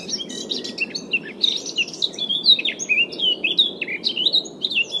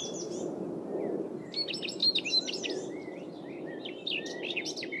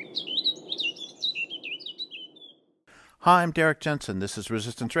Hi, I'm Derek Jensen. This is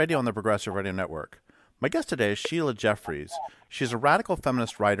Resistance Radio on the Progressive Radio Network. My guest today is Sheila Jeffreys. She's a radical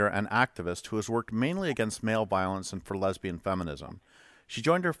feminist writer and activist who has worked mainly against male violence and for lesbian feminism. She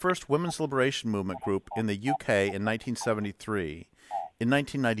joined her first women's liberation movement group in the UK in 1973. In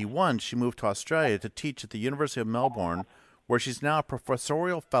 1991, she moved to Australia to teach at the University of Melbourne, where she's now a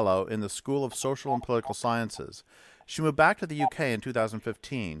professorial fellow in the School of Social and Political Sciences. She moved back to the UK in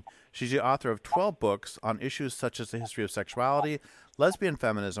 2015. She's the author of 12 books on issues such as the history of sexuality, lesbian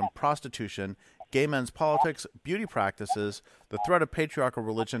feminism, prostitution, gay men's politics, beauty practices, the threat of patriarchal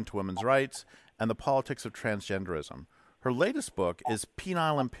religion to women's rights, and the politics of transgenderism. Her latest book is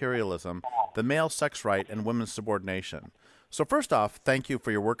Penile Imperialism, the Male Sex Right and Women's Subordination. So first off, thank you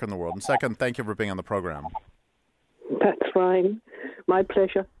for your work in the world. And second, thank you for being on the program. That's fine. My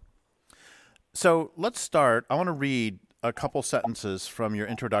pleasure. So let's start. I want to read a couple sentences from your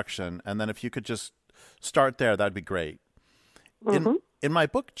introduction, and then if you could just start there, that'd be great. In my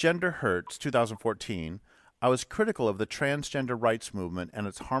book, Gender Hurts, 2014, I was critical of the transgender rights movement and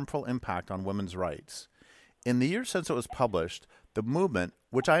its harmful impact on women's rights. In the years since it was published, the movement,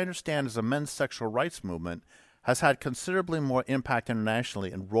 which I understand is a men's sexual rights movement, has had considerably more impact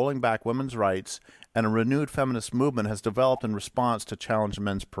internationally in rolling back women's rights, and a renewed feminist movement has developed in response to challenge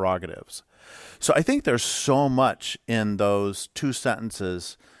men's prerogatives. So I think there's so much in those two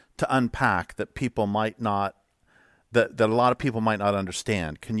sentences to unpack that people might not, that a lot of people might not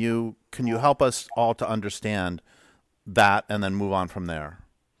understand. Can you help us all to understand that and then move on from there?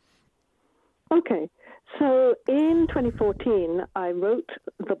 Okay. So in 2014, I wrote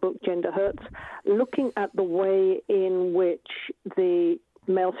the book Gender Hurts, looking at the way in which the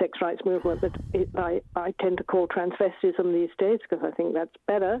male sex rights movement, that I tend to call transvestism these days because I think that's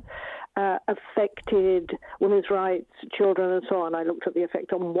better, affected women's rights, children, and so on. I looked at the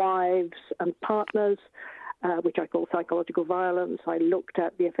effect on wives and partners, which I call psychological violence. I looked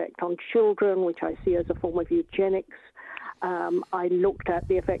at the effect on children, which I see as a form of eugenics. I looked at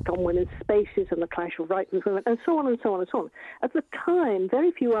the effect on women's spaces and the clash of rights and women, and so on and so on and so on. At the time,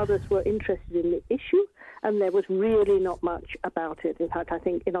 very few others were interested in the issue, and there was really not much about it. In fact, I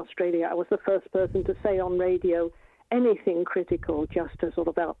think in Australia, I was the first person to say on radio anything critical just as sort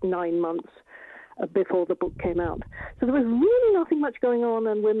of about 9 months before the book came out. So there was really nothing much going on,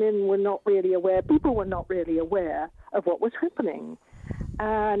 and women were not really aware, people were not really aware of what was happening.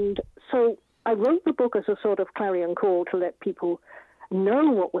 And so I wrote the book as a sort of clarion call to let people know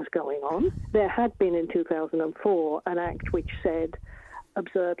what was going on. There had been in 2004 an act which said,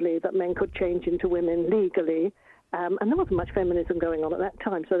 absurdly, that men could change into women legally, and there wasn't much feminism going on at that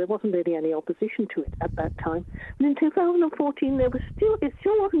time, so there wasn't really any opposition to it at that time. And in 2014, it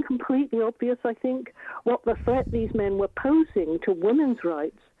still wasn't completely obvious, I think, what the threat these men were posing to women's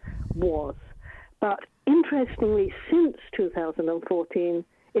rights was. But interestingly, since 2014,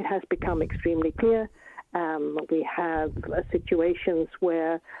 it has become extremely clear. We have situations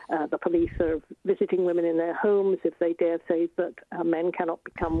where the police are visiting women in their homes if they dare say that men cannot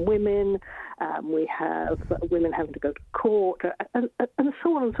become women. We have women having to go to court, and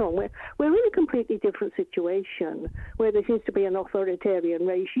so on and so on. We're in a completely different situation where there seems to be an authoritarian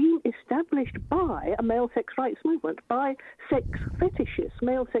regime established by a male sex rights movement, by sex fetishists,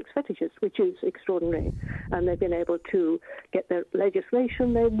 male sex fetishists, which is extraordinary. And they've been able to get the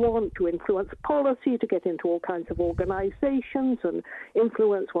legislation they want, to influence policy, to get into all kinds of organizations and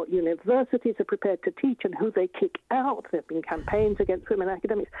influence what universities are prepared to teach and who they kick out. There have been campaigns against women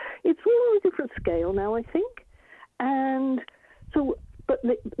academics. It's all on a different scale now, I think. And so, but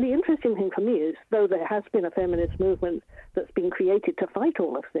the interesting thing for me is, though there has been a feminist movement that's been created to fight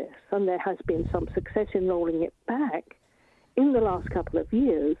all of this, and there has been some success in rolling it back, in the last couple of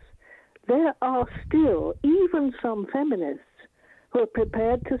years, there are still even some feminists who are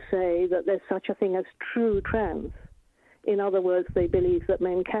prepared to say that there's such a thing as true trans. In other words, they believe that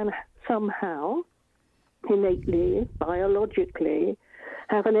men can somehow, innately, biologically,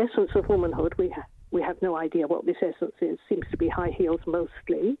 have an essence of womanhood. We have no idea what this essence is. Seems to be high heels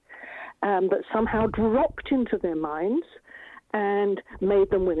mostly, but somehow dropped into their minds and made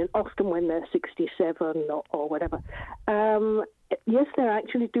them women, often when they're 67 or whatever. Yes, there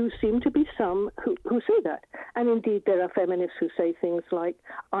actually do seem to be some who say that. And indeed, there are feminists who say things like,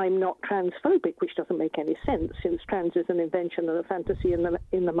 I'm not transphobic, which doesn't make any sense, since trans is an invention and a fantasy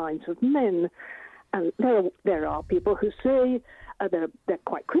in the minds of men. And there are people who say they're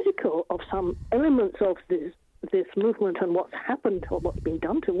quite critical of some elements of this movement and what's happened or what's been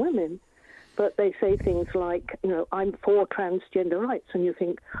done to women. But they say things like, I'm for transgender rights. And you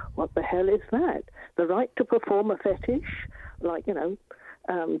think, what the hell is that? The right to perform a fetish, like,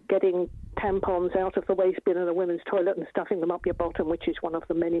 getting tampons out of the waste bin in a women's toilet and stuffing them up your bottom, which is one of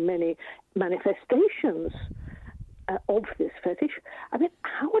the many, many manifestations of this fetish. I mean,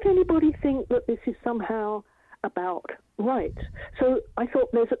 how would anybody think that this is somehow about rights? So I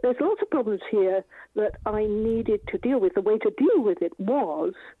thought there's lots of problems here that I needed to deal with. The way to deal with it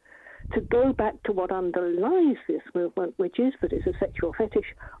was to go back to what underlies this movement, which is that it's a sexual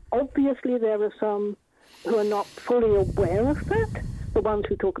fetish. Obviously, there are some who are not fully aware of that. The ones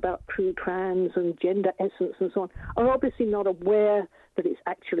who talk about true trans and gender essence and so on are obviously not aware that it's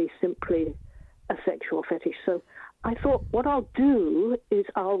actually simply a sexual fetish. So I thought what I'll do is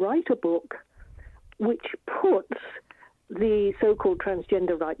I'll write a book which puts the so-called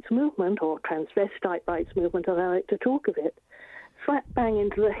transgender rights movement, or transvestite rights movement, as I like to talk of it, slap bang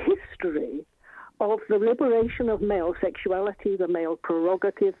into the history of the liberation of male sexuality, the male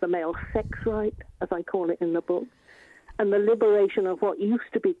prerogative, the male sex right, as I call it in the book, and the liberation of what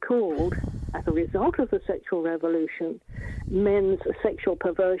used to be called, as a result of the sexual revolution, men's sexual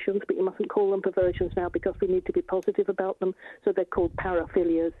perversions, but you mustn't call them perversions now because we need to be positive about them, so they're called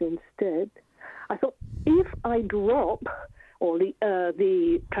paraphilias instead. I thought if I drop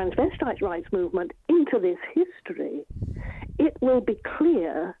the transvestite rights movement into this history, it will be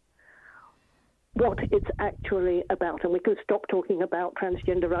clear what it's actually about, and we can stop talking about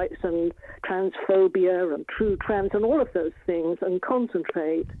transgender rights and transphobia and true trans and all of those things and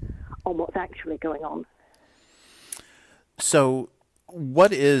concentrate on what's actually going on. So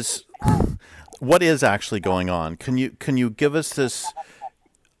what is actually going on? Can you give us this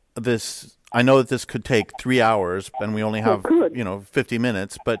I know that this could take 3 hours and we only have 50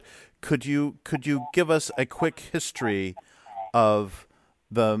 minutes, but could you give us a quick history of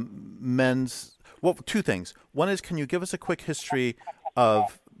the men's, well, two things. One is, can you give us a quick history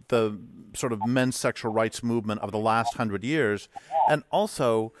of the sort of men's sexual rights movement of the last 100 years? And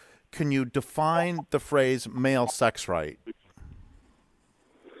also, can you define the phrase male sex right?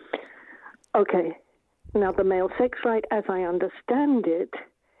 Okay. Now, the male sex right, as I understand it,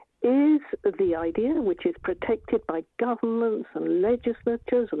 is the idea which is protected by governments and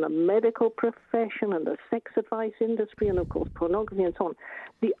legislatures and the medical profession and the sex advice industry and, of course, pornography and so on.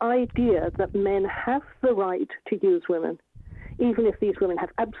 The idea that men have the right to use women, even if these women have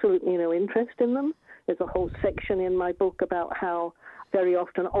absolutely no interest in them. There's a whole section in my book about how very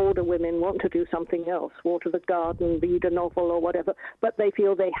often older women want to do something else, water the garden, read a novel or whatever, but they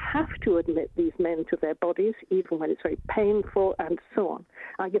feel they have to admit these men to their bodies, even when it's very painful and so on.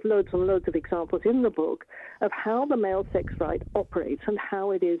 I give loads and loads of examples in the book of how the male sex right operates and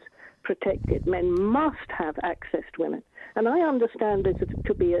how it is protected. Men must have access to women. And I understand this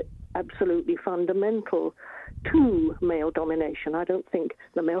to be absolutely fundamental to male domination. I don't think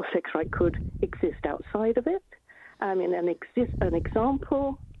the male sex right could exist outside of it. I mean, an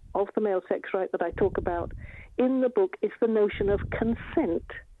example of the male sex right that I talk about in the book is the notion of consent.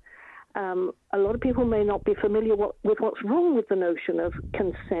 A lot of people may not be familiar with what's wrong with the notion of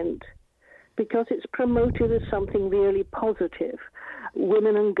consent because it's promoted as something really positive.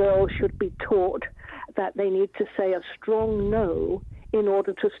 Women and girls should be taught that they need to say a strong no in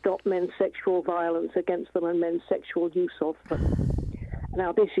order to stop men's sexual violence against them and men's sexual use of them.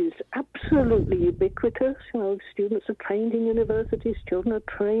 Now, this is absolutely ubiquitous. Students are trained in universities, children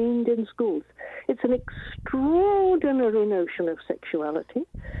are trained in schools. It's an extraordinary notion of sexuality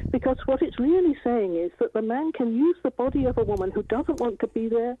because what it's really saying is that the man can use the body of a woman who doesn't want to be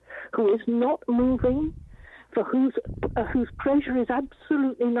there, who is not moving, for whose pleasure is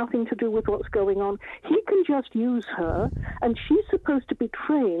absolutely nothing to do with what's going on. He can just use her, and she's supposed to be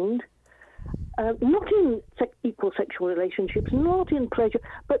trained not in equal sexual relationships, not in pleasure,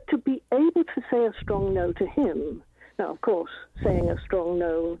 but to be able to say a strong no to him. Now, of course, saying a strong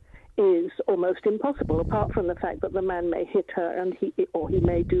no is almost impossible, apart from the fact that the man may hit her and he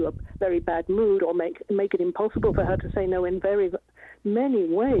may do a very bad mood or make it impossible for her to say no in very many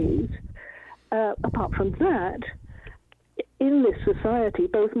ways. Apart from that, in this society,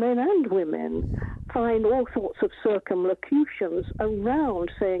 both men and women find all sorts of circumlocutions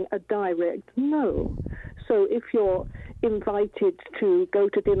around saying a direct no. So if you're invited to go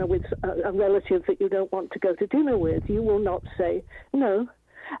to dinner with a relative that you don't want to go to dinner with, you will not say no.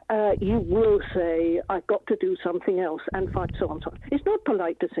 You will say, I've got to do something else, and so on, so on. It's not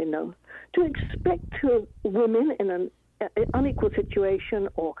polite to say no. To expect women in an unequal situation,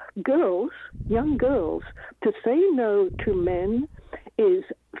 or young girls, to say no to men is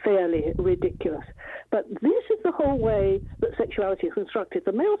fairly ridiculous. But this is the whole way that sexuality is constructed.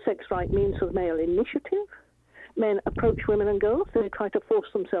 The male sex right means the male initiative. Men approach women and girls. They try to force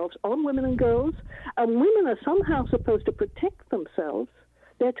themselves on women and girls. And women are somehow supposed to protect themselves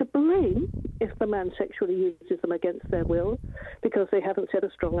They're to blame if the man sexually uses them against their will because they haven't said a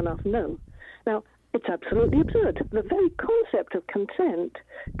strong enough no. Now, it's absolutely absurd. The very concept of consent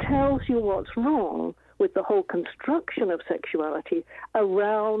tells you what's wrong with the whole construction of sexuality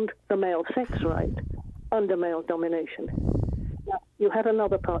around the male sex right under male domination. Now, you had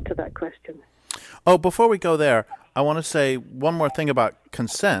another part to that question. Oh, before we go there, I want to say one more thing about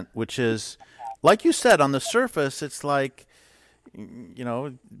consent, which is, like you said, on the surface, it's like, you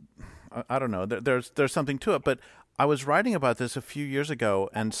know, I don't know, there's something to it. But I was writing about this a few years ago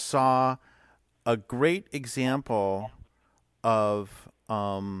and saw a great example of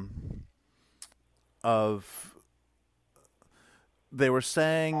they were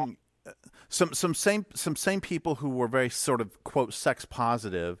saying some same people who were very sort of quote sex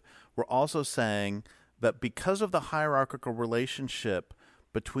positive were also saying that because of the hierarchical relationship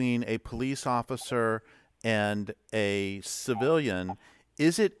between a police officer and a civilian,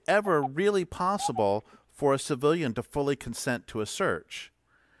 is it ever really possible for a civilian to fully consent to a search?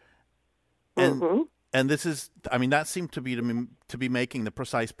 And and this is, I mean, that seemed to be making the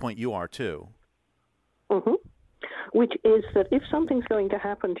precise point you are too. Which is that if something's going to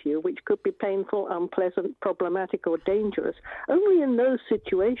happen to you, which could be painful, unpleasant, problematic, or dangerous, only in those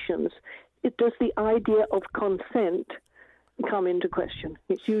situations does the idea of consent come into question.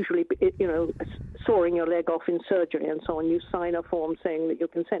 It's usually, sawing your leg off in surgery and so on. You sign a form saying that you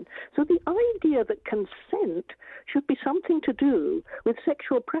consent. So the idea that consent should be something to do with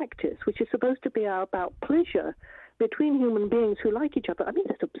sexual practice, which is supposed to be about pleasure between human beings who like each other, I mean,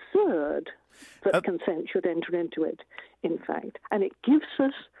 it's absurd that consent should enter into it, in fact. And it gives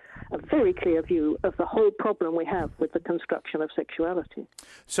us a very clear view of the whole problem we have with the construction of sexuality.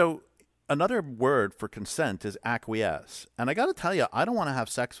 So another word for consent is acquiesce. And I got to tell you, I don't want to have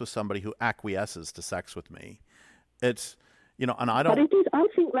sex with somebody who acquiesces to sex with me. It's, and I don't... But it is, I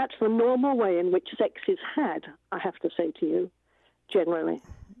think that's the normal way in which sex is had, I have to say to you, generally.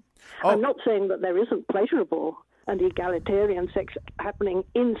 Oh. I'm not saying that there isn't pleasurable and egalitarian sex happening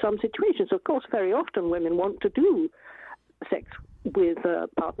in some situations. Of course, very often women want to do sex with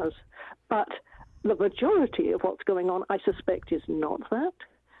partners, but the majority of what's going on, I suspect, is not that.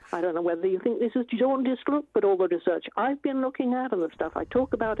 I don't know whether you think this is jaundiced look, but all the research I've been looking at and the stuff I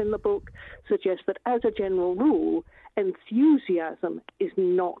talk about in the book suggests that, as a general rule, enthusiasm is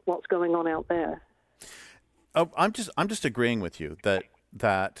not what's going on out there. Oh, I'm just agreeing with you that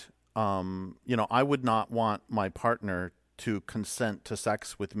I would not want my partner to consent to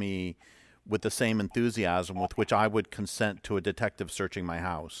sex with me with the same enthusiasm with which I would consent to a detective searching my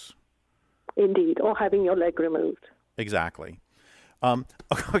house. Indeed, or having your leg removed. Exactly.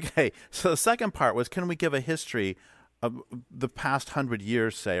 Okay, so the second part was, can we give a history of the past 100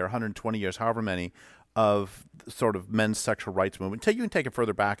 years, say, or 120 years, however many, of sort of men's sexual rights movement? You can take it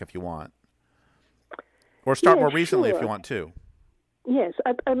further back if you want. Or start more recently if you want to. Yes.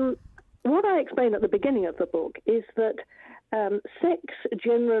 What I explained at the beginning of the book is that sex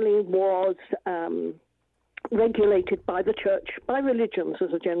generally was regulated by the church, by religions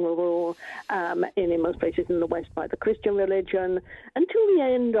as a general rule, in most places in the West by the Christian religion, until the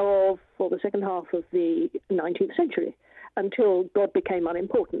end of, the second half of the 19th century, until God became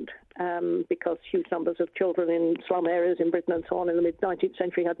unimportant, because huge numbers of children in slum areas in Britain and so on in the mid-19th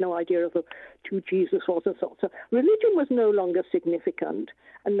century had no idea of who Jesus was and so on. So religion was no longer significant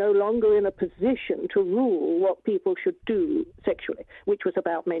and no longer in a position to rule what people should do sexually, which was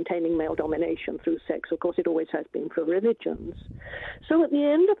about maintaining male domination through sex. Of course, it always has been for religions. So at the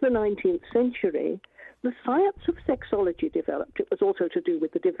end of the 19th century, the science of sexology developed. It was also to do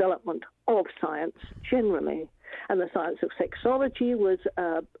with the development of science generally. And the science of sexology was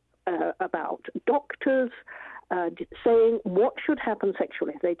about doctors saying what should happen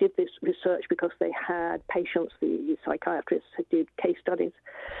sexually. They did this research because they had patients, the psychiatrists did case studies.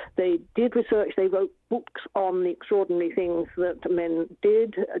 They did research, they wrote books on the extraordinary things that men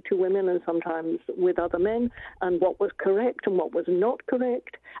did to women and sometimes with other men, and what was correct and what was not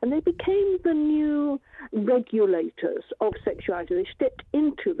correct. And they became the new regulators of sexuality. They stepped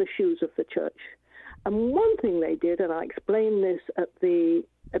into the shoes of the church. And one thing they did, and I explain this at the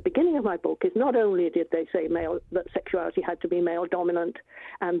beginning of my book, is not only did they say that sexuality had to be male dominant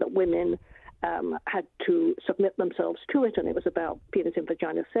and that women had to submit themselves to it, and it was about penis and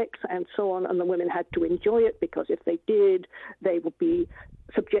vagina sex and so on, and the women had to enjoy it because if they did, they would be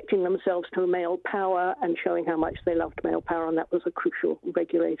subjecting themselves to male power and showing how much they loved male power, and that was a crucial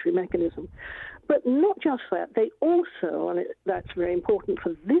regulatory mechanism. But not just that, they also, and that's very important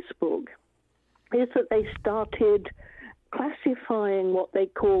for this book, is that they started classifying what they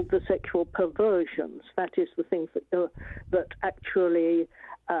called the sexual perversions. That is, the things that actually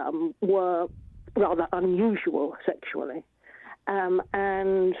were rather unusual sexually.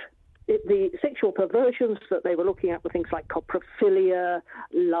 And the sexual perversions that they were looking at were things like coprophilia,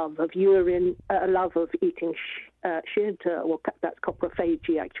 love of urine, love of eating shit, that's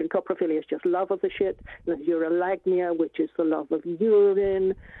coprophagy actually. Coprophilia is just love of the shit. There's urolagnia, which is the love of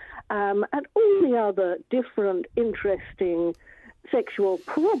urine, and all the other different interesting sexual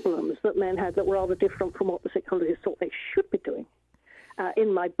problems that men had that were rather different from what the sexologists thought they should be doing.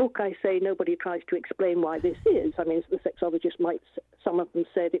 In my book, I say nobody tries to explain why this is. I mean, the sexologists might, some of them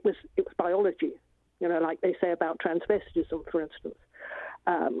said it was biology, like they say about transvestism, for instance.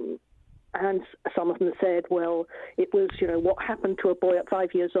 And some of them said, well, it was, what happened to a boy at 5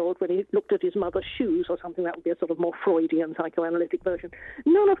 years old when he looked at his mother's shoes or something. That would be a sort of more Freudian psychoanalytic version.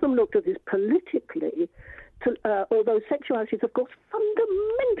 None of them looked at this politically, although sexuality is, of course,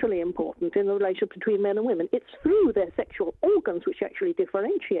 fundamentally important in the relationship between men and women. It's through their sexual organs, which actually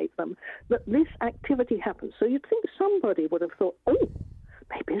differentiate them, that this activity happens. So you'd think somebody would have thought, oh,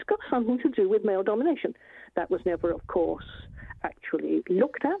 maybe it's got something to do with male domination. That was never, of course, actually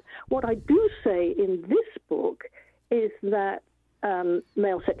looked at. What I do say in this book is that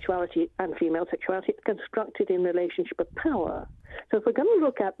male sexuality and female sexuality is constructed in relationship of power. So if we're going to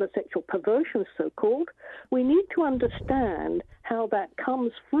look at the sexual perversions, so-called, we need to understand how that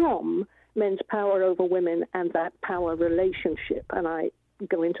comes from men's power over women and that power relationship. And I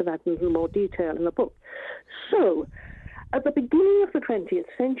go into that in a little more detail in the book. So at the beginning of the 20th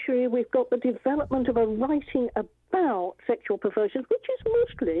century, we've got the development of a writing about sexual perversions, which is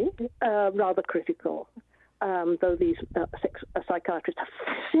mostly rather critical. Though these psychiatrists are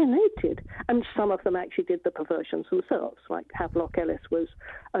fascinated, and some of them actually did the perversions themselves, like Havelock Ellis was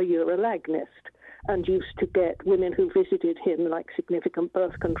a urolagnist and used to get women who visited him, like significant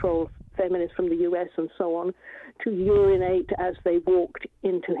birth control feminists from the US and so on, to urinate as they walked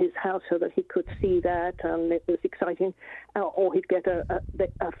into his house so that he could see that, and it was exciting. Or he'd get a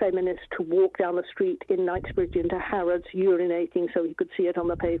feminist to walk down the street in Knightsbridge into Harrods urinating so he could see it on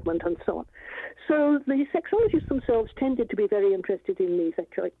the pavement and so on. So the sexologists themselves tended to be very interested in these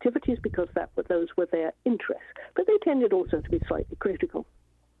sexual activities because those were their interests. But they tended also to be slightly critical.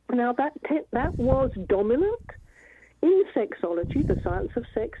 Now, that was dominant in sexology, the science of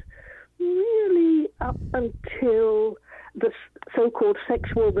sex, really up until the so-called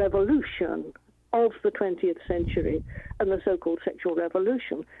sexual revolution of the 20th century. And the so-called sexual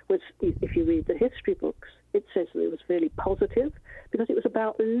revolution was, if you read the history books, it says that it was really positive because it was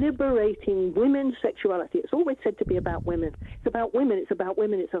about liberating women's sexuality. It's always said to be about women. It's about women, it's about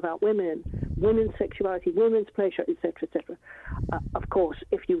women, it's about women. Women's sexuality, women's pleasure, etc., etc. Of course,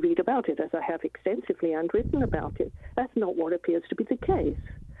 if you read about it, as I have extensively and written about it, that's not what appears to be the case.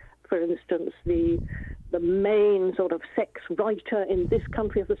 For instance, the main sort of sex writer in this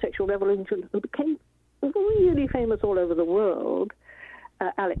country of the sexual revolution who became really famous all over the world,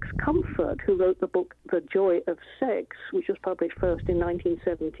 Alex Comfort, who wrote the book The Joy of Sex, which was published first in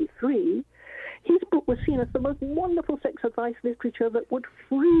 1973, his book was seen as the most wonderful sex advice literature that would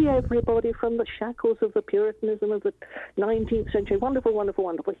free everybody from the shackles of the Puritanism of the 19th century. Wonderful, wonderful,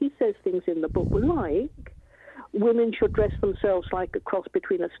 wonderful. He says things in the book like women should dress themselves like a cross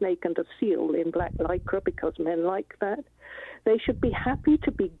between a snake and a seal in black lycra because men like that. They should be happy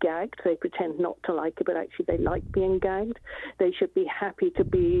to be gagged. They pretend not to like it, but actually they like being gagged. They should be happy to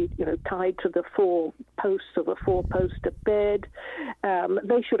be, tied to the four posts of a four-poster bed.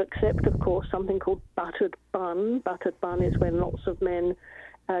 They should accept, of course, something called buttered bun. Buttered bun is when lots of men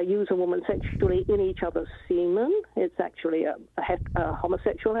use a woman sexually in each other's semen. It's actually a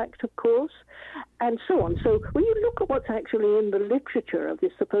homosexual act, of course, and so on. So when you look at what's actually in the literature of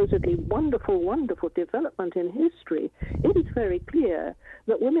this supposedly wonderful, wonderful development in history, it is very clear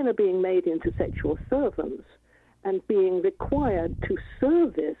that women are being made into sexual servants and being required to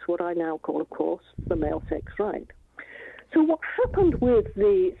service what I now call, of course, the male sex right. So what happened with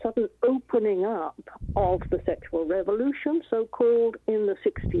the sudden opening up of the sexual revolution, so-called, in the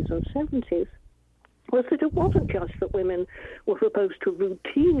 60s and 70s, was that it wasn't just that women were supposed to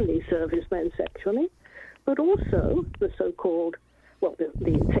routinely service men sexually, but also the so-called,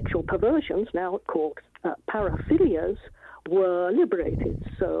 the sexual perversions, now called paraphilias, were liberated.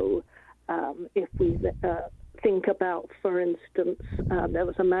 So if we think about, for instance, there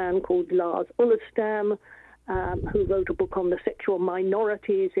was a man called Lars Ullestam, who wrote a book on the sexual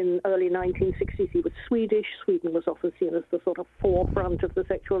minorities in early 1960s. He was Swedish. Sweden was often seen as the sort of forefront of the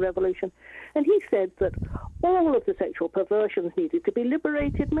sexual revolution. And he said that all of the sexual perversions needed to be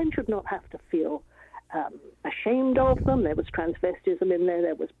liberated. Men should not have to feel ashamed of them. There was transvestism in there.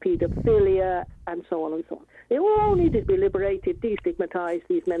 There was pedophilia, and so on and so on. They all needed to be liberated, destigmatized.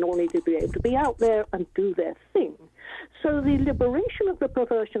 These men all needed to be able to be out there and do their thing. So the liberation of the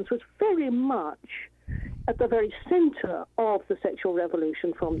perversions was very much at the very center of the sexual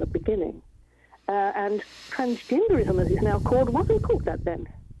revolution from the beginning. And transgenderism, as it's now called, wasn't called that then.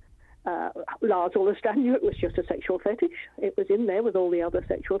 Lars Ullerstad knew it was just a sexual fetish. It was in there with all the other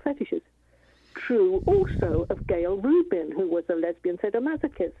sexual fetishes. True also of Gail Rubin, who was a lesbian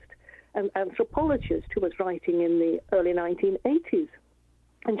sadomasochist, an anthropologist who was writing in the early 1980s.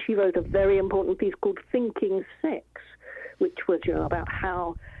 And she wrote a very important piece called Thinking Sex, which was about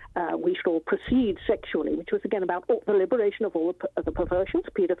how we should all proceed sexually, which was, again, about the liberation of all the perversions.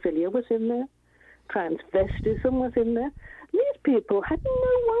 Pedophilia was in there. Transvestism was in there. These people had no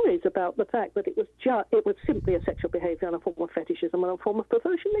worries about the fact that it was simply a sexual behavior and a form of fetishism and a form of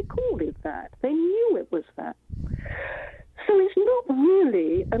perversion. They called it that. They knew it was that. So it's not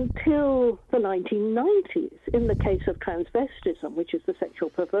really until the 1990s, in the case of transvestism, which is the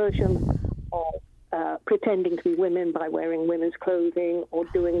sexual perversion of pretending to be women by wearing women's clothing or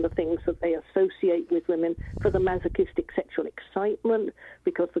doing the things that they associate with women for the masochistic sexual excitement,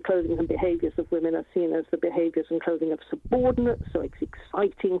 because the clothing and behaviors of women are seen as the behaviors and clothing of subordinates, so it's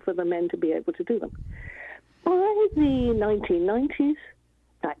exciting for the men to be able to do them. By the 1990s,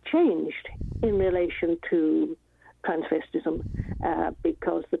 that changed in relation to transvestism,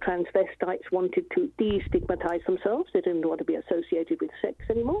 because the transvestites wanted to destigmatize themselves. They didn't want to be associated with sex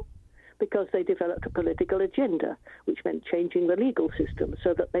anymore, because they developed a political agenda, which meant changing the legal system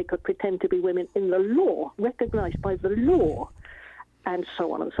so that they could pretend to be women in the law, recognized by the law, and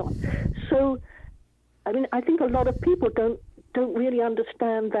so on and so on. So, I mean, I think a lot of people don't really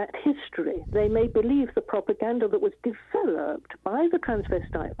understand that history. They may believe the propaganda that was developed by the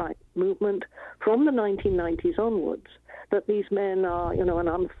transvestite right movement from the 1990s onwards, that these men are, an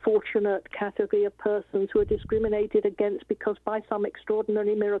unfortunate category of persons who are discriminated against because by some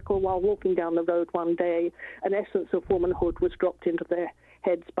extraordinary miracle while walking down the road one day, an essence of womanhood was dropped into their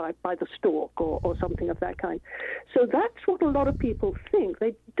heads by the stork or something of that kind. So that's what a lot of people think.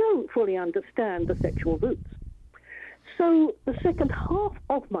 They don't fully understand the sexual roots. So the second half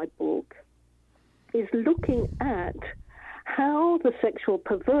of my book is looking at how the sexual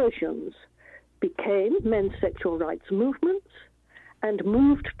perversions became men's sexual rights movements and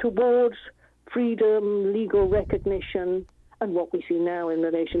moved towards freedom, legal recognition, and what we see now in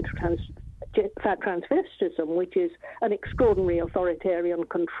relation to transvestism, which is an extraordinary authoritarian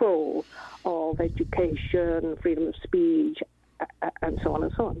control of education, freedom of speech, and so on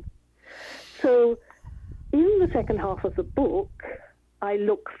and so on. So in the second half of the book, I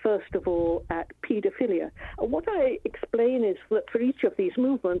look, first of all, at pedophilia. And what I explain is that for each of these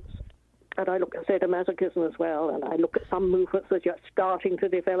movements, and I look at sadomasochism as well, and I look at some movements that are just starting to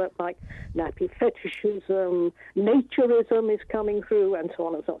develop, like nappy fetishism, naturism is coming through, and so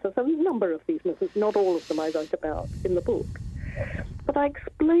on and so on. So there's a number of these movements, not all of them I write about in the book. But I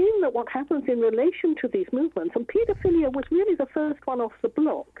explain that what happens in relation to these movements, and pedophilia was really the first one off the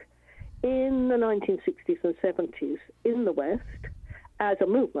block in the 1960s and 70s in the West as a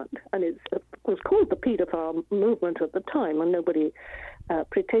movement, and it was called the paedophile movement at the time, and nobody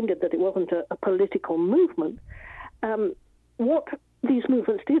pretended that it wasn't a political movement. What these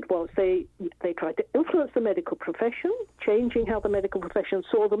movements did was they tried to influence the medical profession, changing how the medical profession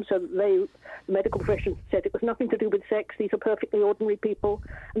saw them, so that the medical profession said it was nothing to do with sex, these are perfectly ordinary people,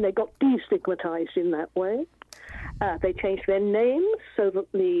 and they got destigmatized in that way. They changed their names so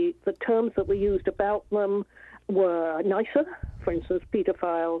that the terms that were used about them were nicer. For instance,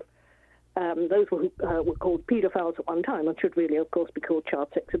 pedophiles, those were called pedophiles at one time and should really, of course, be called child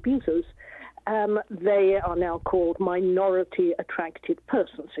sex abusers. They are now called minority attracted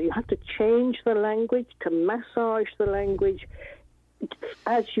persons. So you have to change the language, to massage the language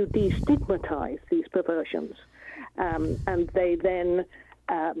as you destigmatize these perversions. And they then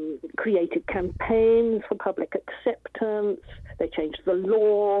created campaigns for public acceptance. They changed the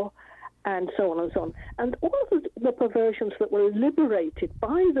law, and so on and so on. And all of the perversions that were liberated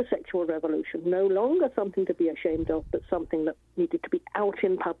by the sexual revolution, no longer something to be ashamed of, but something that needed to be out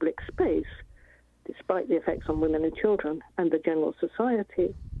in public space, despite the effects on women and children and the general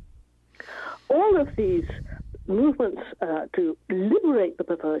society. All of these movements to liberate the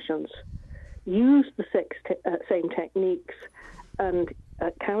perversions used the same techniques and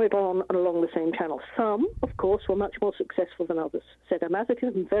carried on along the same channel. Some, of course, were much more successful than others.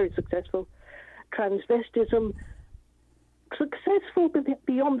 Sadomasochism, very successful. Transvestism, successful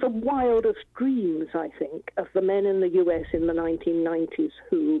beyond the wildest dreams, I think, of the men in the US in the 1990s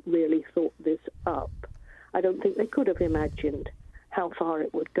who really thought this up. I don't think they could have imagined how far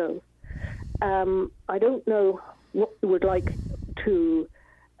it would go. I don't know what you would like to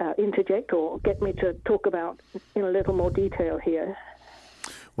interject or get me to talk about in a little more detail here.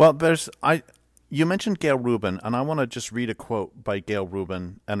 Well, you mentioned Gayle Rubin, and I want to just read a quote by Gayle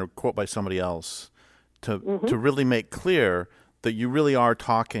Rubin and a quote by somebody else to really make clear that you really are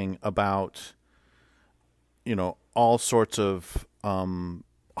talking about, all sorts of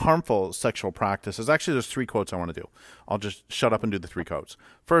harmful sexual practices. Actually, there's 3 quotes I want to do. I'll just shut up and do the 3 quotes.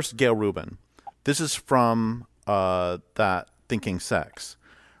 First, Gayle Rubin. This is from that Thinking Sex.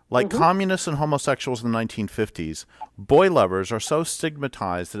 Like communists and homosexuals in the 1950s, boy lovers are so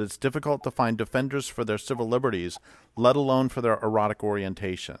stigmatized that it's difficult to find defenders for their civil liberties, let alone for their erotic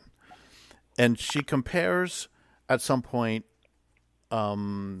orientation. And she compares, at some point,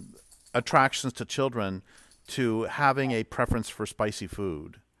 attractions to children to having a preference for spicy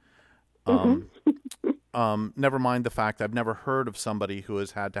food. Never mind the fact I've never heard of somebody who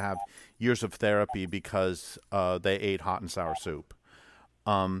has had to have years of therapy because they ate hot and sour soup.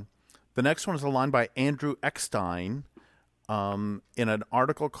 The next one is a line by Andrew Eckstein in an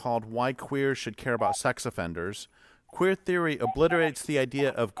article called Why Queers Should Care About Sex Offenders. Queer theory obliterates the idea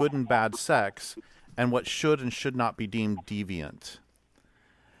of good and bad sex and what should and should not be deemed deviant.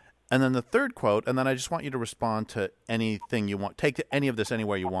 And then the third quote, and then I just want you to respond to anything you want, take any of this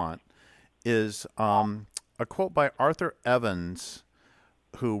anywhere you want, is a quote by Arthur Evans,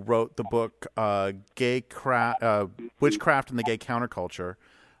 who wrote the book Witchcraft and the Gay Counterculture.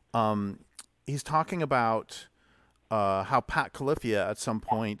 He's talking about how Pat Califia at some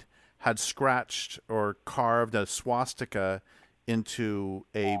point had scratched or carved a swastika into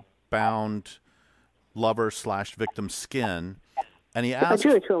a bound lover/victim's skin. And he asked... A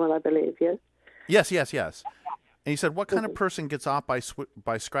Jewish woman, I believe, yes? Yes. And he said, what kind of person gets off by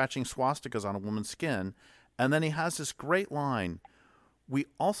scratching swastikas on a woman's skin? And then he has this great line: we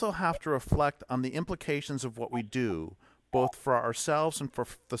also have to reflect on the implications of what we do, both for ourselves and for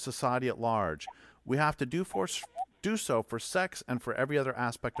the society at large. We have to do so for sex and for every other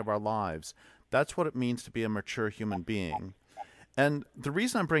aspect of our lives. That's what it means to be a mature human being. And the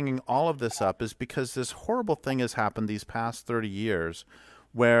reason I'm bringing all of this up is because this horrible thing has happened these past 30 years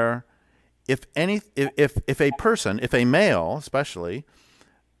where if a person, if a male especially,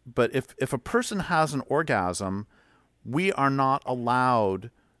 but if a person has an orgasm, we are not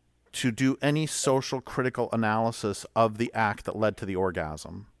allowed to do any social critical analysis of the act that led to the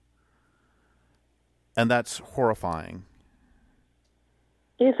orgasm. And that's horrifying.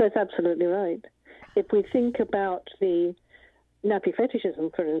 Yes, that's absolutely right. If we think about the nappy fetishism,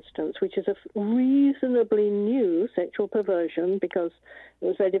 for instance, which is a reasonably new sexual perversion because it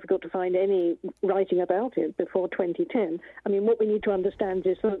was very difficult to find any writing about it before 2010. I mean, what we need to understand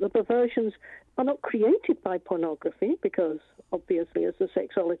is that the perversions are not created by pornography because, obviously, as the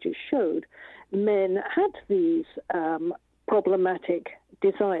sexologists showed, men had these problematic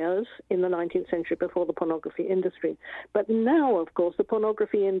desires in the 19th century before the pornography industry. But now, of course, the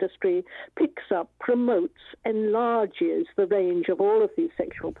pornography industry picks up, promotes, enlarges the range of all of these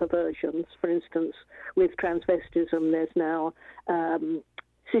sexual perversions. For instance, with transvestism, there's now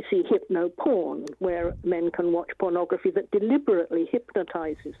sissy hypno porn, where men can watch pornography that deliberately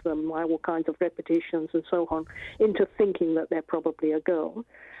hypnotizes them by all kinds of repetitions and so on into thinking that they're probably a girl.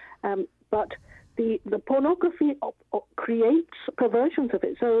 But the pornography creates perversions of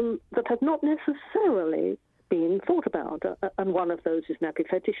its own that have not necessarily been thought about, and one of those is nappy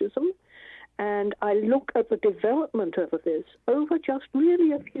fetishism. And I look at the development of this over just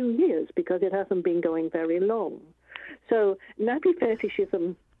really a few years because it hasn't been going very long. So nappy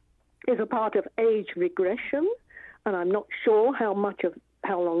fetishism is a part of age regression, and I'm not sure how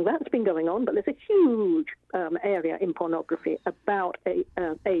long that's been going on, but there's a huge area in pornography about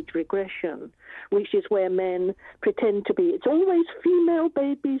age regression, which is where men pretend to be. It's always female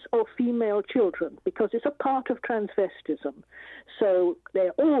babies or female children because it's a part of transvestism. So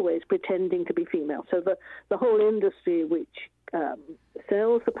they're always pretending to be female. So the whole industry which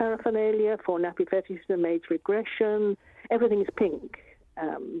sells the paraphernalia for nappy fetishism, age regression, everything is pink.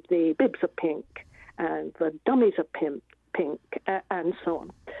 The bibs are pink, and the dummies are pink, and so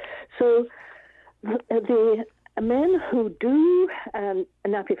on. So the men who do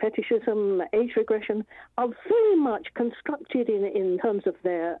nappy fetishism, age regression, are very much constructed in terms of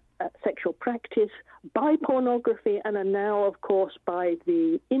their sexual practice by pornography and are now, of course, by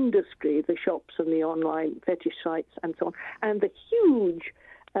the industry, the shops and the online fetish sites and so on, and the huge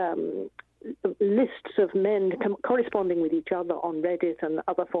lists of men corresponding with each other on Reddit and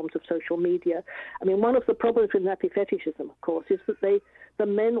other forms of social media. I mean, one of the problems with nappy fetishism, of course, is that the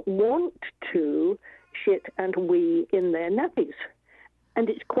men want to shit and wee in their nappies. And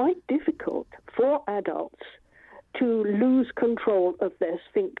it's quite difficult for adults to lose control of their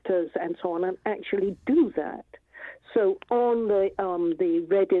sphincters and so on and actually do that. So on the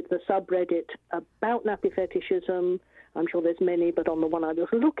Reddit, the subreddit about nappy fetishism, I'm sure there's many, but on the one I was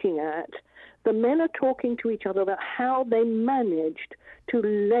looking at, the men are talking to each other about how they managed to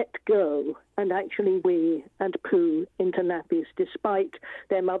let go and actually wee and poo into nappies, despite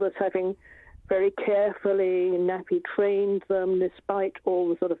their mothers having very carefully nappy trained them, despite all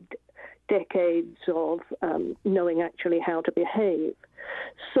the sort of decades of knowing actually how to behave.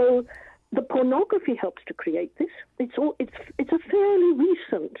 So the pornography helps to create this. It's a fairly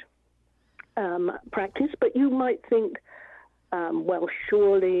recent practice, but you might think, well,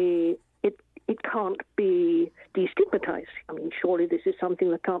 surely it can't be destigmatized. I mean, surely this is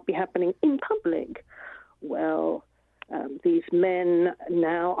something that can't be happening in public. Well, these men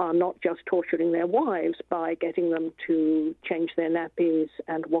now are not just torturing their wives by getting them to change their nappies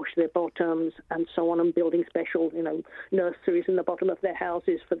and wash their bottoms and so on, and building special, nurseries in the bottom of their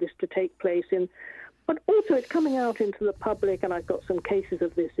houses for this to take place in. But also it's coming out into the public, and I've got some cases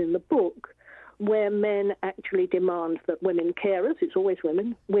of this in the book, where men actually demand that women carers, it's always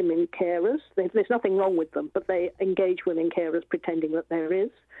women carers, there's nothing wrong with them, but they engage women carers pretending that there is,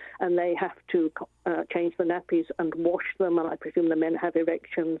 and they have to change the nappies and wash them, and I presume the men have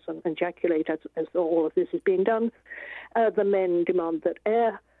erections and ejaculate as all of this is being done. The men demand that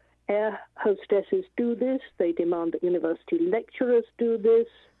air hostesses do this, they demand that university lecturers do this,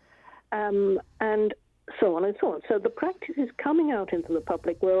 and so on and so on. So the practice is coming out into the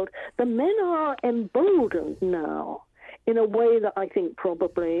public world. The men are emboldened now in a way that I think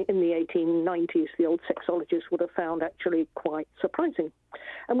probably in the 1890s the old sexologists would have found actually quite surprising.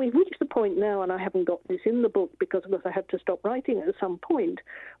 And we've reached the point now, and I haven't got this in the book because of course I had to stop writing at some point,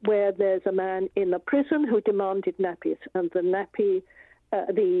 where there's a man in a prison who demanded nappies, and the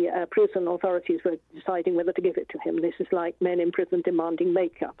prison authorities were deciding whether to give it to him. This is like men in prison demanding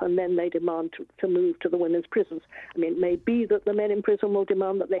makeup, and then they demand to move to the women's prisons. I mean, it may be that the men in prison will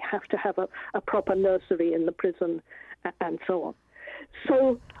demand that they have to have a proper nursery in the prison, and so on.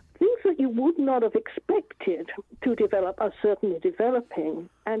 So things that you would not have expected to develop are certainly developing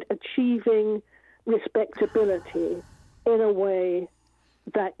and achieving respectability in a way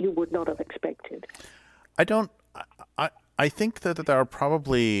that you would not have expected. I think that there are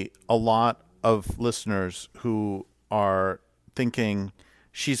probably a lot of listeners who are thinking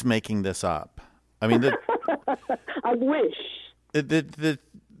she's making this up. I mean, I wish.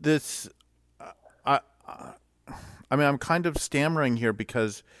 I'm kind of stammering here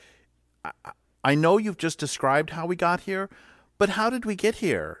because I know you've just described how we got here, but how did we get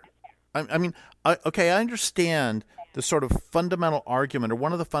here? I understand the sort of fundamental argument, or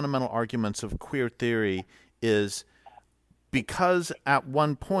one of the fundamental arguments of queer theory is because at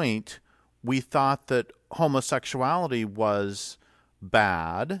one point we thought that homosexuality was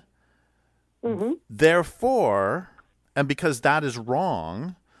bad, therefore, and because that is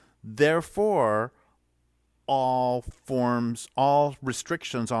wrong, therefore all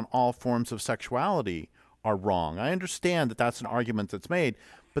restrictions on all forms of sexuality are wrong. I understand that that's an argument that's made,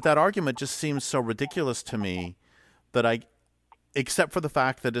 but that argument just seems so ridiculous to me that except for the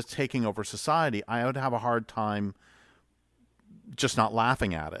fact that it's taking over society, I would have a hard time just not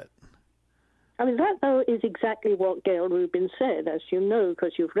laughing at it. I mean, that, though, is exactly what Gayle Rubin said, as you know,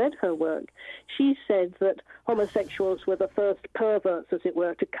 because you've read her work. She said that homosexuals were the first perverts, as it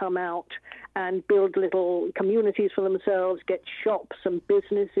were, to come out and build little communities for themselves, get shops and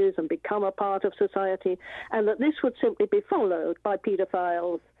businesses and become a part of society, and that this would simply be followed by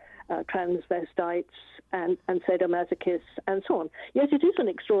pedophiles, transvestites, and sadomasochists, and so on. Yes, it is an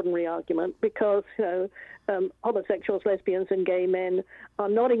extraordinary argument because, homosexuals, lesbians, and gay men are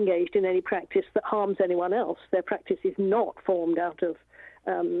not engaged in any practice that harms anyone else. Their practice is not formed out of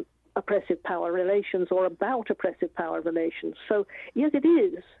oppressive power relations or about oppressive power relations. So, yes, it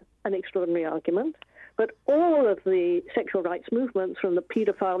is an extraordinary argument, but all of the sexual rights movements from the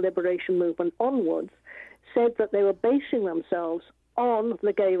paedophile liberation movement onwards said that they were basing themselves on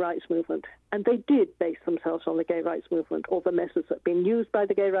the gay rights movement. And they did base themselves on the gay rights movement, or the methods that have been used by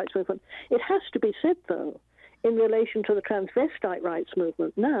the gay rights movement. It has to be said, though, in relation to the transvestite rights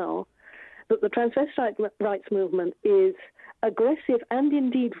movement now, that the transvestite rights movement is aggressive and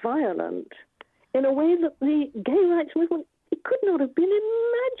indeed violent in a way that the gay rights movement, it could not have been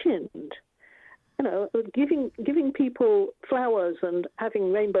imagined. giving people flowers and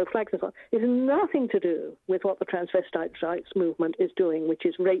having rainbow flags and so on is nothing to do with what the transvestite rights movement is doing, which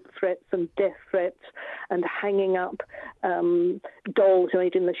is rape threats and death threats and hanging up dolls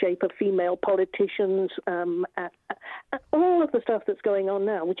made in the shape of female politicians, all of the stuff that's going on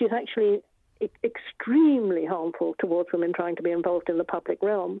now, which is actually extremely harmful towards women trying to be involved in the public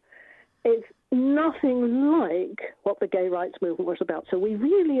realm. It's nothing like what the gay rights movement was about. So we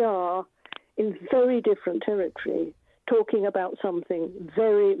really are in very different territory, talking about something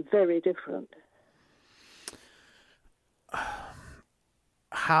very, very different.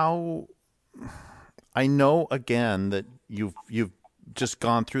 How, I know again that you've just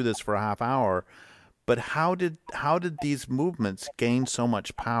gone through this for a half hour, but how did these movements gain so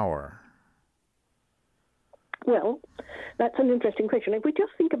much power? Well, that's an interesting question. If we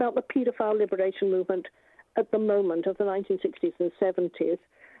just think about the paedophile liberation movement at the moment of the 1960s and 70s,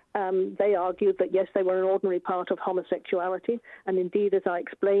 they argued that, yes, they were an ordinary part of homosexuality. And indeed, as I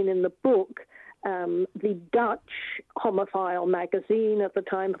explain in the book, the Dutch homophile magazine at the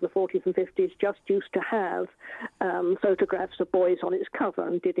time of the 40s and 50s just used to have photographs of boys on its cover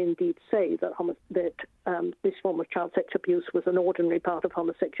and did indeed say that this form of child sex abuse was an ordinary part of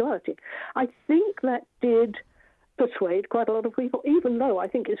homosexuality. I think that did persuade quite a lot of people, even though I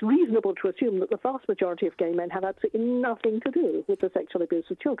think it's reasonable to assume that the vast majority of gay men have absolutely nothing to do with the sexual abuse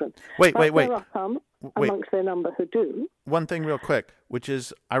of children. Wait. There are some amongst their number who do. One thing real quick, which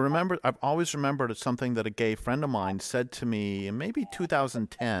is I've always remembered something that a gay friend of mine said to me in maybe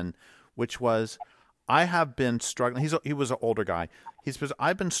 2010, which was, I have been struggling. He was an older guy. He says,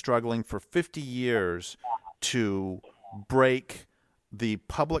 I've been struggling for 50 years to break the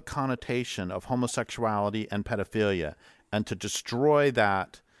public connotation of homosexuality and pedophilia and to destroy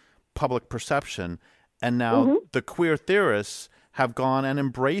that public perception. And now the queer theorists have gone and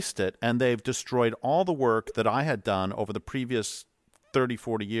embraced it, and they've destroyed all the work that I had done over the previous 30,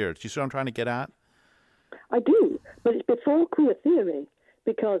 40 years. Do you see what I'm trying to get at? I do, but it's before queer theory,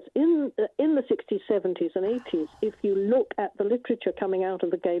 because in the 60s, 70s, and 80s, if you look at the literature coming out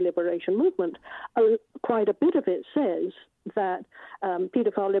of the gay liberation movement, quite a bit of it says that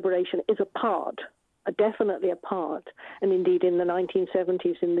paedophile liberation is definitely a part. And indeed, in the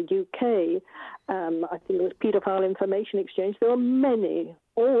 1970s in the UK, I think it was Paedophile Information Exchange, there were many,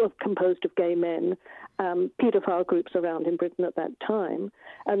 all composed of gay men, paedophile groups around in Britain at that time.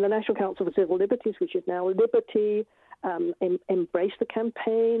 And the National Council for Civil Liberties, which is now Liberty, embraced the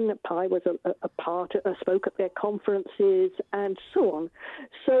campaign. Pi was spoke at their conferences, and so on.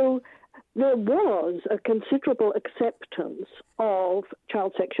 So there was a considerable acceptance of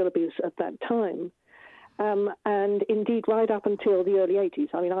child sexual abuse at that time. And indeed, right up until the early 80s.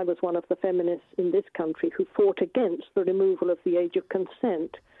 I mean, I was one of the feminists in this country who fought against the removal of the age of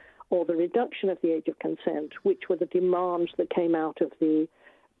consent or the reduction of the age of consent, which were the demands that came out of the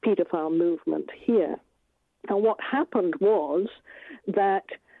paedophile movement here. And what happened was that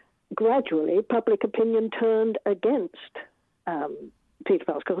gradually public opinion turned against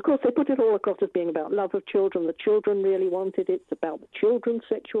paedophiles, because of course they put it all across as being about love of children. The children really wanted it. It's about the children's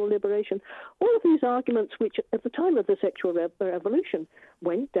sexual liberation. All of these arguments, which at the time of the sexual revolution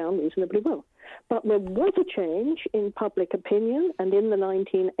went down reasonably well. But there was a change in public opinion, and in the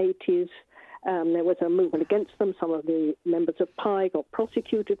 1980s there was a movement against them. Some of the members of Pi got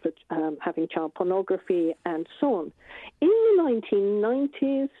prosecuted for having child pornography and so on. In the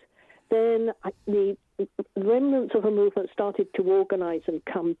 1990s, then the remnants of a movement started to organize and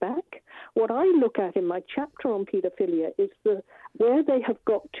come back. What I look at in my chapter on paedophilia is where they have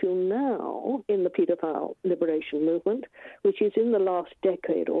got to now in the paedophile liberation movement, which is in the last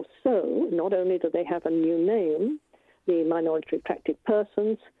decade or so. Not only do they have a new name, the Minority Attracted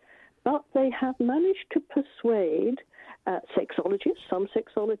Persons, but they have managed to persuade some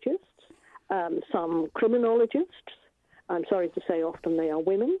sexologists, some criminologists, I'm sorry to say often they are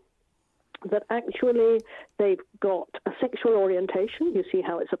women, that actually they've got a sexual orientation. You see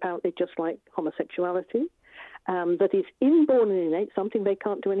how it's apparently just like homosexuality, that is inborn and innate, something they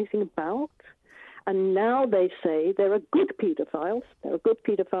can't do anything about. And now they say there are good pedophiles. There are good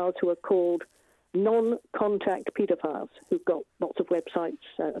pedophiles who are called non-contact pedophiles, who've got lots of websites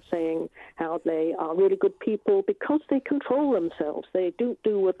saying how they are really good people because they control themselves. They do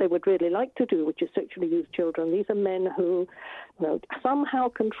what they would really like to do, which is sexually use children. These are men who somehow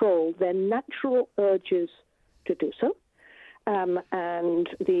control their natural urges to do so. And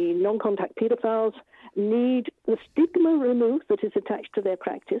the non-contact pedophiles need the stigma removed that is attached to their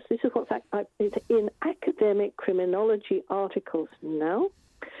practice. This is what's in academic criminology articles now.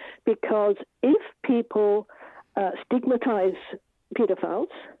 Because if people stigmatize pedophiles,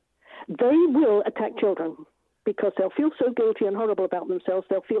 they will attack children because they'll feel so guilty and horrible about themselves,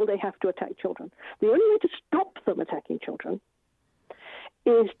 they'll feel they have to attack children. The only way to stop them attacking children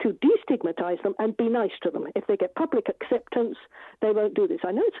is to destigmatize them and be nice to them. If they get public acceptance, they won't do this.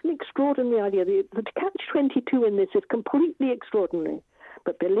 I know it's an extraordinary idea. The catch-22 in this is completely extraordinary.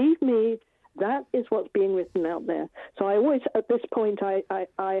 But believe me, that is what's being written out there. So I always, at this point,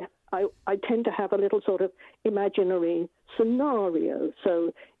 I tend to have a little sort of imaginary scenario.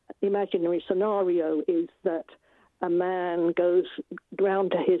 So imaginary scenario is that a man goes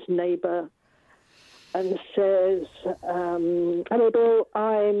round to his neighbor and says, hello, Bill,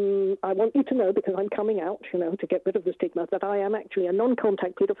 I want you to know, because I'm coming out, to get rid of the stigma, that I am actually a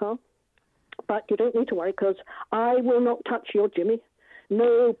non-contact paedophile. But you don't need to worry, because I will not touch your Jimmy.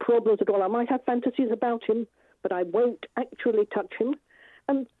 No problems at all. I might have fantasies about him, but I won't actually touch him.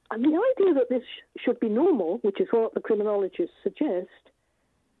 And the idea that this should be normal, which is what the criminologists suggest,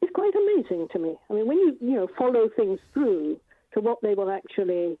 is quite amazing to me. I mean, when you follow things through to what they will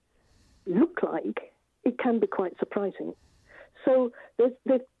actually look like, it can be quite surprising. So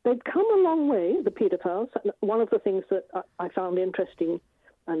they've come a long way, the paedophiles. One of the things that I found interesting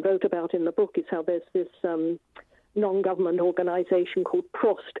and wrote about in the book is how there's this non-government organization called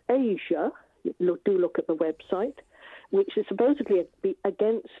Prost Asia. Do look at the website, which is supposedly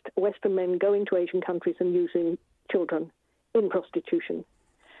against Western men going to Asian countries and using children in prostitution.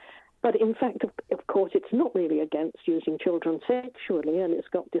 But in fact, of course, it's not really against using children sexually, and it's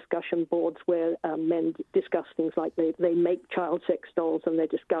got discussion boards where men discuss things like they make child sex dolls, and they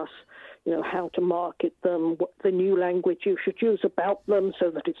discuss, how to market them, what the new language you should use about them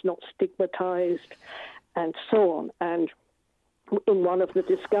so that it's not stigmatized, and so on. And in one of the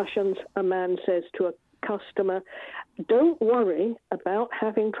discussions, a man says to a customer, don't worry about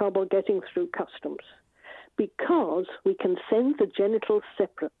having trouble getting through customs, because we can send the genitals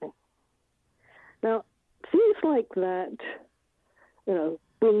separately. Now, things like that,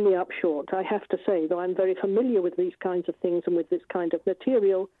 bring me up short. I have to say, though I'm very familiar with these kinds of things and with this kind of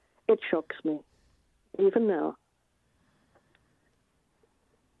material, it shocks me, even now.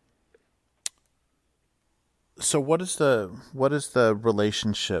 So what is the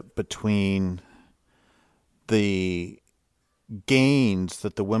relationship between the gains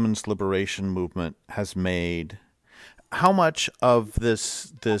that the women's liberation movement has made? How much of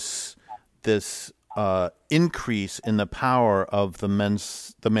this increase in the power of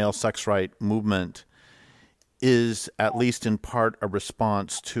the male sex right movement is, at least in part, a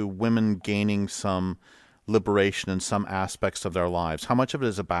response to women gaining some liberation in some aspects of their lives? How much of it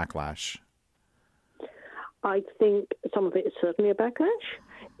is a backlash? I think some of it is certainly a backlash.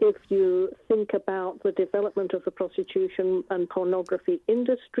 If you think about the development of the prostitution and pornography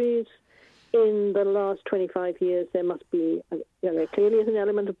industries in the last 25 years, there must be, there clearly is an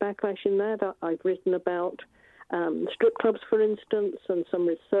element of backlash in that. I've written about strip clubs, for instance, and some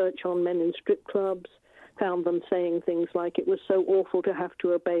research on men in strip clubs found them saying things like it was so awful to have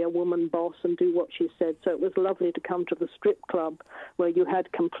to obey a woman boss and do what she said, so it was lovely to come to the strip club where you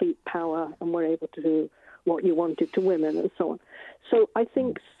had complete power and were able to do what you wanted to women and so on. So I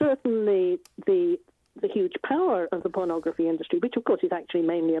think certainly the huge power of the pornography industry, which of course is actually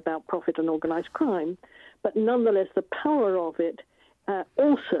mainly about profit and organized crime, but nonetheless the power of it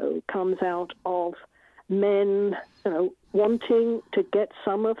also comes out of men, wanting to get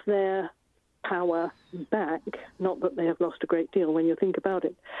some of their power back. Not that they have lost a great deal when you think about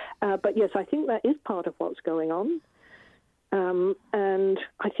it. But yes, I think that is part of what's going on. And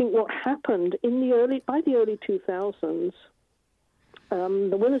I think what happened by the early 2000s,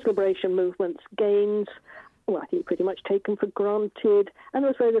 the women's liberation movement's gains, I think pretty much taken for granted, and there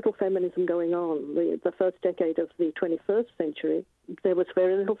was very little feminism going on. The first decade of the 21st century, there was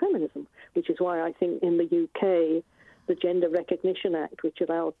very little feminism, which is why I think in the UK, the Gender Recognition Act, which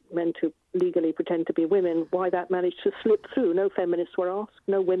allowed men to legally pretend to be women, why that managed to slip through. No feminists were asked,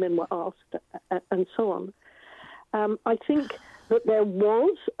 no women were asked, and so on. I think that there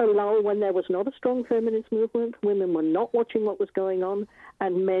was a lull when there was not a strong feminist movement. Women were not watching what was going on,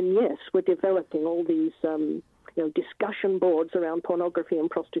 and men, yes, were developing all these discussion boards around pornography and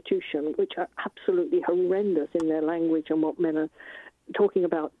prostitution, which are absolutely horrendous in their language and what men are talking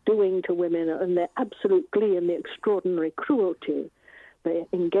about doing to women, and their absolute glee and the extraordinary cruelty they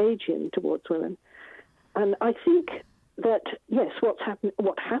engage in towards women. And I think that, yes, what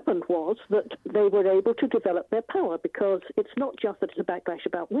happened was that they were able to develop their power, because it's not just that it's a backlash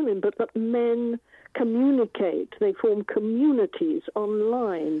about women, but that men communicate. They form communities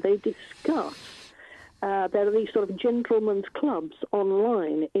online. They discuss. There are these sort of gentlemen's clubs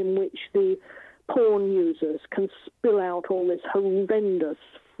online in which the porn users can spill out all this horrendous,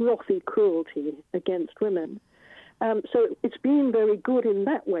 frothy cruelty against women. So it's been very good in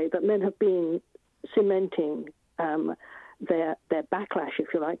that way that men have been cementing their backlash, if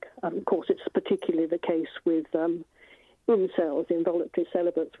you like. Of course, it's particularly the case with incels, involuntary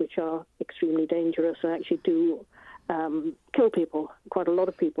celibates, which are extremely dangerous and actually do kill people, quite a lot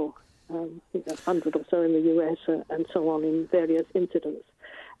of people, 100 or so in the US and so on in various incidents.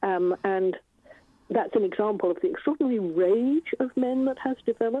 And that's an example of the extraordinary rage of men that has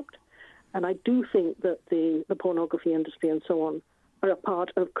developed. And I do think that the pornography industry and so on are a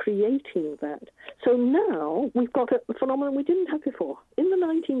part of creating that. So now we've got a phenomenon we didn't have before. In the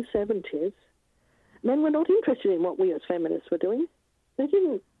 1970s, men were not interested in what we as feminists were doing. They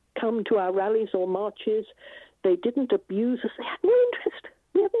didn't come to our rallies or marches. They didn't abuse us. They had no interest.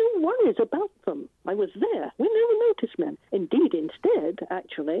 We had no worries about them. I was there. We never noticed men. Indeed, instead,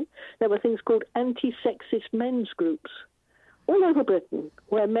 actually, there were things called anti-sexist men's groups all over Britain,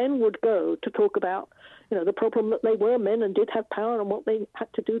 where men would go to talk about, the problem that they were men and did have power and what they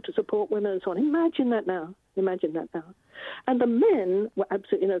had to do to support women and so on. Imagine that now. And the men were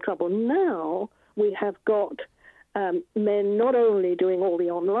absolutely no trouble. Now we have got men not only doing all the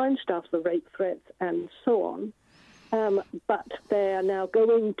online stuff, the rape threats and so on, but they are now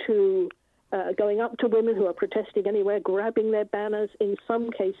going up to women who are protesting anywhere, grabbing their banners, in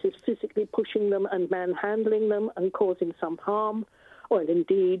some cases physically pushing them and manhandling them and causing some harm. Or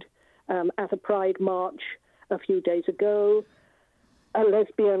indeed, at a Pride march a few days ago, a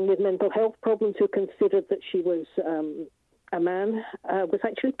lesbian with mental health problems who considered that she was a man was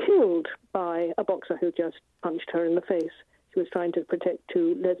actually killed by a boxer who just punched her in the face. She was trying to protect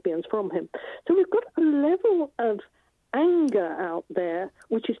two lesbians from him. So we've got a level of anger out there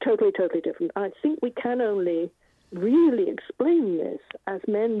which is totally, totally different. I think we can only really explain this as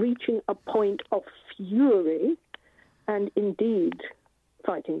men reaching a point of fury and indeed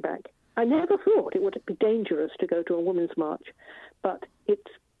fighting back. I never thought it would be dangerous to go to a women's march, but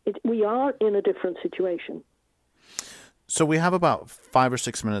we are in a different situation. So we have about 5 or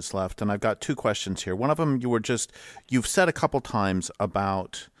 6 minutes left, and I've got two questions here. One of them you've said a couple times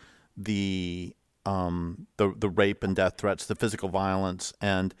about the rape and death threats, the physical violence,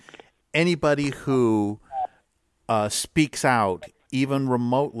 and anybody who speaks out even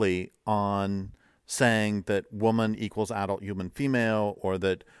remotely on saying that woman equals adult human female, or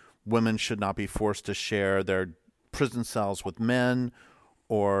that women should not be forced to share their prison cells with men,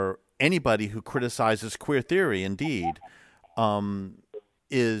 or anybody who criticizes queer theory, indeed,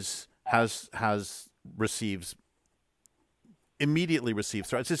 immediately receives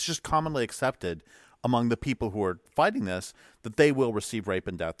threats. It's just commonly accepted among the people who are fighting this that they will receive rape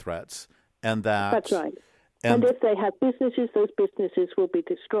and death threats, and that's right. And if they have businesses, those businesses will be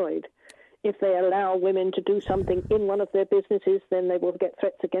destroyed. If they allow women to do something in one of their businesses, then they will get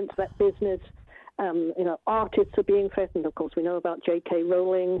threats against that business. Artists are being threatened. Of course, we know about J.K.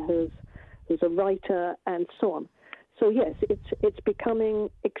 Rowling, who's a writer, and so on. So yes, it's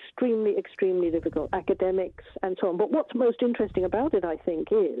becoming extremely, extremely difficult, academics and so on. But what's most interesting about it, I think,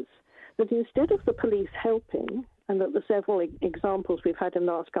 is that instead of the police helping, and that the several examples we've had in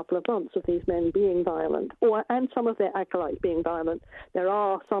the last couple of months of these men being violent, and some of their acolytes being violent, there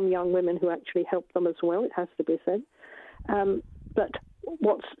are some young women who actually help them as well, it has to be said. But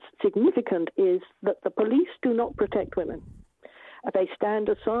what's significant is that the police do not protect women. They stand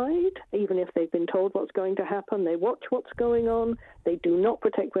aside, even if they've been told what's going to happen. They watch what's going on. They do not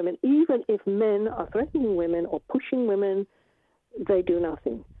protect women. Even if men are threatening women or pushing women, they do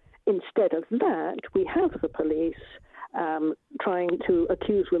nothing. Instead of that, we have the police trying to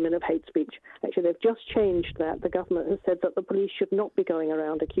accuse women of hate speech. Actually, they've just changed that. The government has said that the police should not be going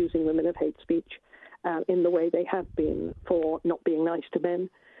around accusing women of hate speech in the way they have been for not being nice to men.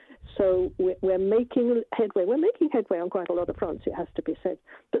 So we're making headway. We're making headway on quite a lot of fronts, it has to be said.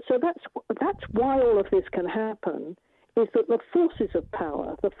 But so that's why all of this can happen, is that the forces of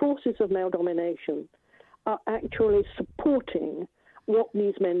power, the forces of male domination, are actually supporting what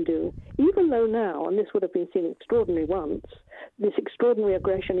these men do, even though now, and this would have been seen extraordinary once, this extraordinary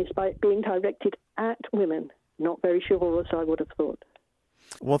aggression is being directed at women. Not very chivalrous, I would have thought.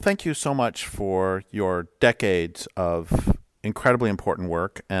 Well, thank you so much for your decades of incredibly important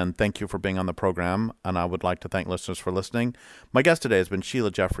work, and thank you for being on the program, and I would like to thank listeners for listening. My guest today has been Sheila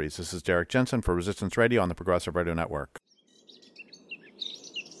Jeffreys. This is Derek Jensen for Resistance Radio on the Progressive Radio Network.